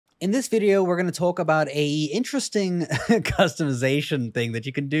In this video, we're going to talk about a interesting customization thing that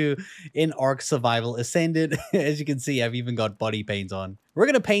you can do in Ark Survival Ascended. As you can see, I've even got body paint on. We're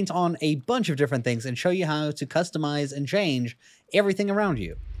going to paint on a bunch of different things and show you how to customize and change everything around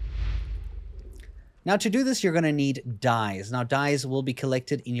you. Now, to do this, you're going to need dyes. Now, dyes will be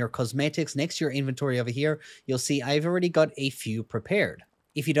collected in your cosmetics next to your inventory over here. You'll see I've already got a few prepared.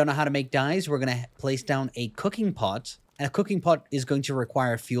 If you don't know how to make dyes, we're going to place down a cooking pot. And a cooking pot is going to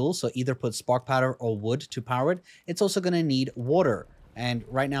require fuel, so either put spark powder or wood to power it. It's also going to need water. And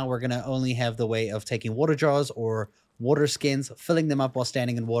right now, we're going to only have the way of taking water jars or water skins, filling them up while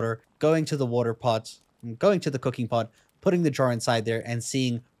standing in water, going to the water pot, going to the cooking pot, putting the jar inside there and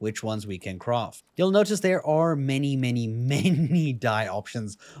seeing which ones we can craft. You'll notice there are many dye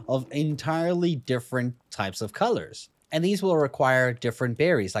options of entirely different types of colors. And these will require different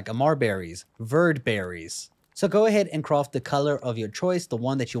berries like Amar berries, Verd berries. So go ahead and craft the color of your choice, the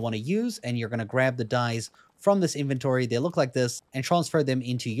one that you want to use, and you're going to grab the dyes from this inventory. They look like this, and transfer them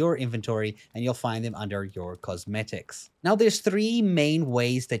into your inventory, and you'll find them under your cosmetics. Now, there's three main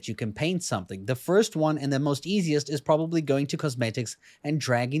ways that you can paint something. The first one and the most easiest is probably going to cosmetics and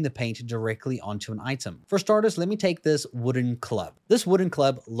dragging the paint directly onto an item. For starters, let me take this wooden club. This wooden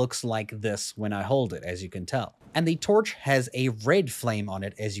club looks like this when I hold it, as you can tell. And the torch has a red flame on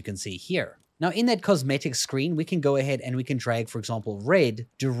it, as you can see here. Now, in that cosmetic screen, we can go ahead and we can drag, for example, red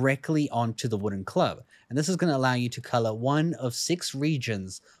directly onto the wooden club. And this is going to allow you to color one of 6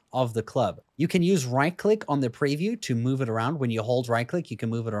 regions of the club. You can use right-click on the preview to move it around. When you hold right-click, you can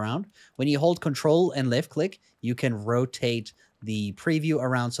move it around. When you hold Control and left-click, you can rotate the preview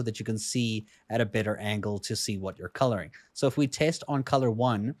around so that you can see at a better angle to see what you're coloring. So if we test on color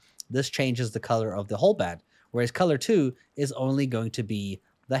 1, this changes the color of the whole bat, whereas color 2 is only going to be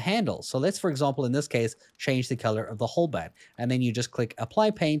the handle. So let's, for example, in this case, change the color of the whole bat. And then you just click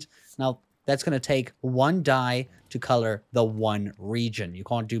apply paint. Now that's going to take one dye to color the one region. You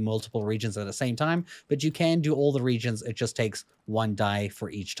can't do multiple regions at the same time, but you can do all the regions. It just takes one dye for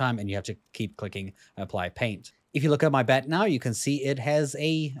each time, and you have to keep clicking apply paint. If you look at my bat now, you can see it has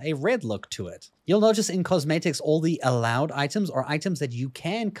a red look to it. You'll notice in cosmetics, all the allowed items are items that you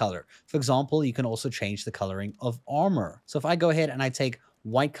can color. For example, you can also change the coloring of armor. So if I go ahead and I take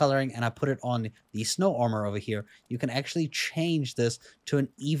white coloring and I put it on the snow armor over here, you can actually change this to an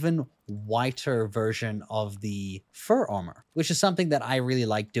even whiter version of the fur armor, which is something that I really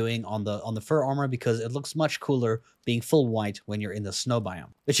like doing on the fur armor because it looks much cooler being full white when you're in the snow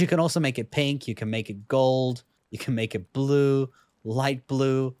biome. But you can also make it pink, you can make it gold, you can make it blue, light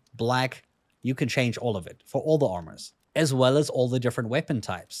blue, black. You can change all of it for all the armors, as well as all the different weapon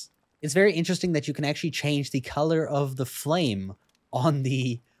types. It's very interesting that you can actually change the color of the flame on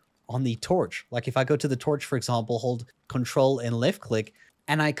the torch. Like if I go to the torch, for example, hold Control and left click,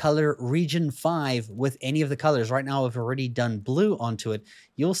 and I color region 5 with any of the colors. Right now, I've already done blue onto it.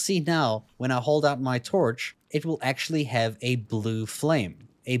 You'll see now, when I hold out my torch, it will actually have a blue flame,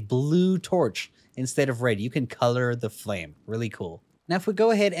 a blue torch instead of red. You can color the flame. Really cool. Now, if we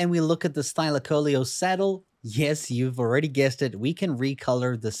go ahead and we look at the Stylocolio saddle, yes, you've already guessed it. We can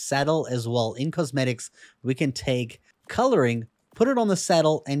recolor the saddle as well. In cosmetics, we can take coloring, put it on the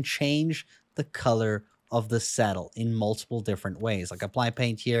saddle, and change the color of the saddle in multiple different ways. Like apply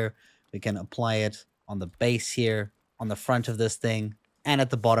paint here, we can apply it on the base here, on the front of this thing, and at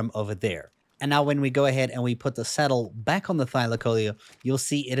the bottom over there. And now when we go ahead and we put the saddle back on the Thylacolio, you'll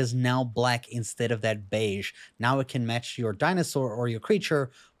see it is now black instead of that beige. Now it can match your dinosaur or your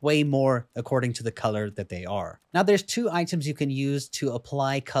creature way more according to the color that they are. Now there's 2 items you can use to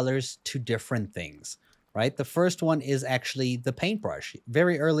apply colors to different things. Right? The first one is actually the paintbrush.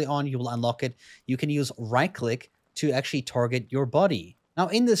 Very early on, you will unlock it. You can use right-click to actually target your body. Now,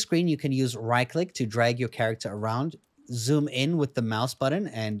 in the screen, you can use right-click to drag your character around, zoom in with the mouse button,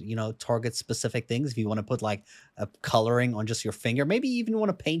 and, target specific things. If you want to put like a coloring on just your finger, maybe you even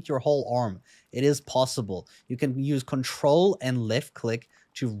want to paint your whole arm. It is possible. You can use Control and left-click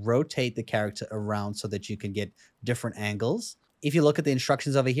to rotate the character around so that you can get different angles. If you look at the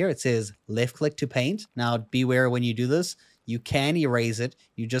instructions over here, it says left click to paint. Now beware when you do this, you can erase it.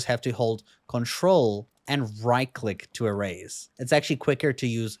 You just have to hold Control and right click to erase. It's actually quicker to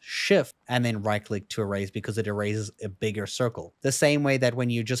use Shift and then right click to erase because it erases a bigger circle. The same way that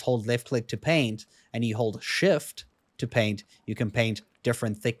when you just hold left click to paint and you hold Shift to paint, you can paint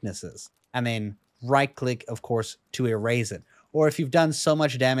different thicknesses. And then right click, of course, to erase it. Or if you've done so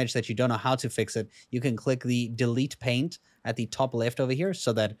much damage that you don't know how to fix it, you can click the delete paint at the top left over here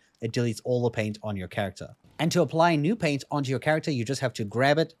so that it deletes all the paint on your character. And to apply new paint onto your character, you just have to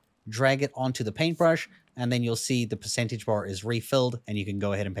grab it, drag it onto the paintbrush, and then you'll see the percentage bar is refilled and you can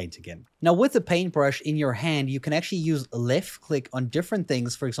go ahead and paint again. Now with the paintbrush in your hand, you can actually use left click on different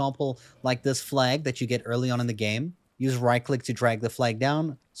things. For example, like this flag that you get early on in the game. Use right click to drag the flag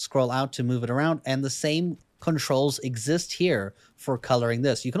down, scroll out to move it around, and the same controls exist here for coloring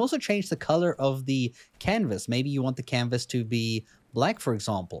this. You can also change the color of the canvas. Maybe you want the canvas to be black, for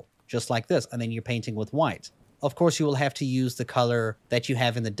example, just like this, and then you're painting with white. Of course, you will have to use the color that you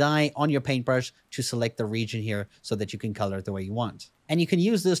have in the dye on your paintbrush to select the region here so that you can color it the way you want. And you can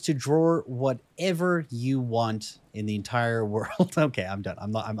use this to draw whatever you want in the entire world. Okay, I'm done.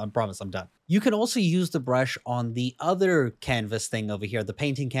 I promise I'm done. You can also use the brush on the other canvas thing over here, the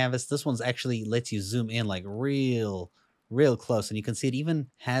painting canvas. This one's actually lets you zoom in like real close, and you can see it even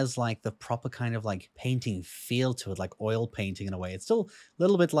has like the proper kind of like painting feel to it, like oil painting in a way. It's still a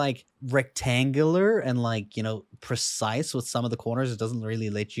little bit like rectangular and like, you know, precise with some of the corners. It doesn't really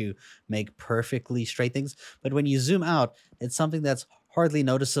let you make perfectly straight things, but when you zoom out, it's something that's hardly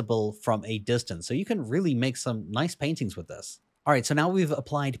noticeable from a distance. So you can really make some nice paintings with this. All right, so now we've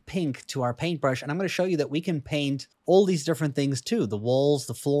applied pink to our paintbrush, and I'm going to show you that we can paint all these different things too. The walls,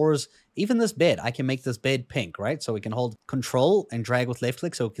 the floors, even this bed. I can make this bed pink, right? So we can hold control and drag with left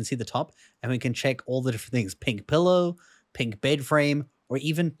click so we can see the top, and we can check all the different things. Pink pillow, pink bed frame, or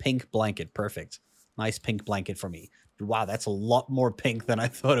even pink blanket. Perfect. Nice pink blanket for me. Wow, that's a lot more pink than I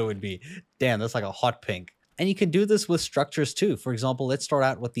thought it would be. Damn, that's like a hot pink. And you can do this with structures too. For example, let's start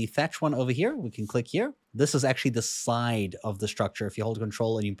out with the thatch one over here. We can click here. This is actually the side of the structure. If you hold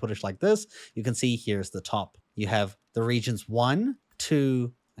control and you put it like this, you can see here's the top. You have the regions 1,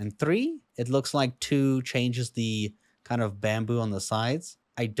 2, and 3. It looks like 2 changes the kind of bamboo on the sides.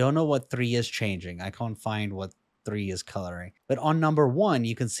 I don't know what 3 is changing. I can't find what 3 is coloring. But on number 1,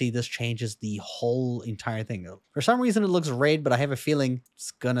 you can see this changes the whole entire thing. For some reason, it looks red, but I have a feeling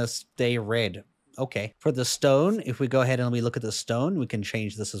it's gonna stay red. Okay, for the stone, if we go ahead and we look at the stone, we can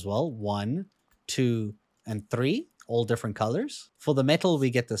change this as well. 1, 2, and 3, all different colors. For the metal, we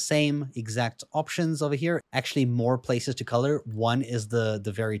get the same exact options over here. Actually, more places to color. 1 is the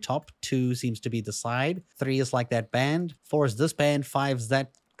very top. 2 seems to be the side. 3 is like that band. 4 is this band. 5 is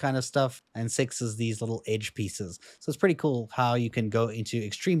that kind of stuff, and 6 is these little edge pieces. So it's pretty cool how you can go into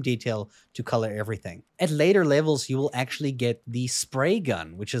extreme detail to color everything. At later levels, you will actually get the spray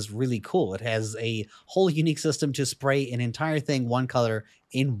gun, which is really cool. It has a whole unique system to spray an entire thing one color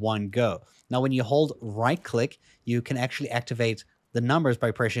in one go. Now, when you hold right click, you can actually activate the numbers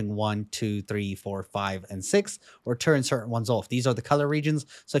by pressing 1, 2, 3, 4, 5, and 6, or turn certain ones off. These are the color regions.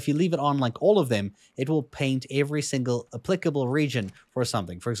 So if you leave it on like all of them, it will paint every single applicable region for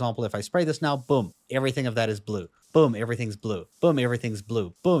something. For example, if I spray this now, boom, everything of that is blue. Boom, everything's blue. Boom, everything's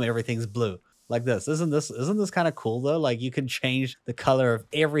blue. Boom, everything's blue. Like this. Isn't this kind of cool though? Like you can change the color of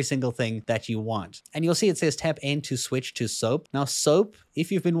every single thing that you want. And you'll see it says tap N to switch to soap. Now soap,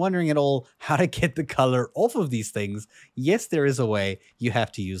 if you've been wondering at all how to get the color off of these things, yes, there is a way. You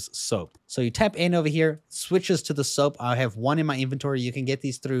have to use soap. So you tap N over here, switches to the soap. I have 1 in my inventory. You can get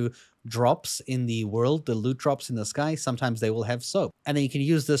these through drops in the world, the loot drops in the sky. Sometimes they will have soap. And then you can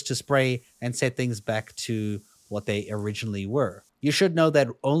use this to spray and set things back to what they originally were. You should know that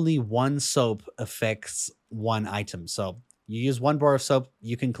only 1 soap affects 1 item. So you use 1 bar of soap,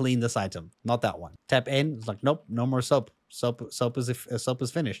 you can clean this item, not that one. Tap N, it's like, nope, no more soap. Soap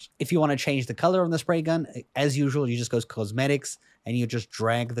is finished. If you want to change the color on the spray gun, as usual, you just go to cosmetics and you just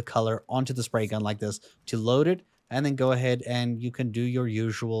drag the color onto the spray gun like this to load it. And then go ahead and you can do your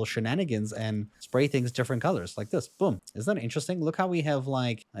usual shenanigans and spray things different colors like this. Boom. Isn't that interesting? Look how we have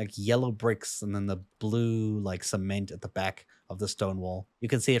like yellow bricks and then the blue like cement at the back of the stone wall. You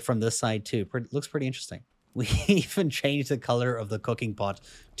can see it from this side too. Looks pretty interesting. We even changed the color of the cooking pot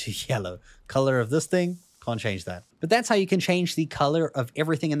to yellow. Color of this thing, can't change that. But that's how you can change the color of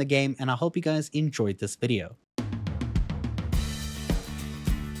everything in the game. And I hope you guys enjoyed this video.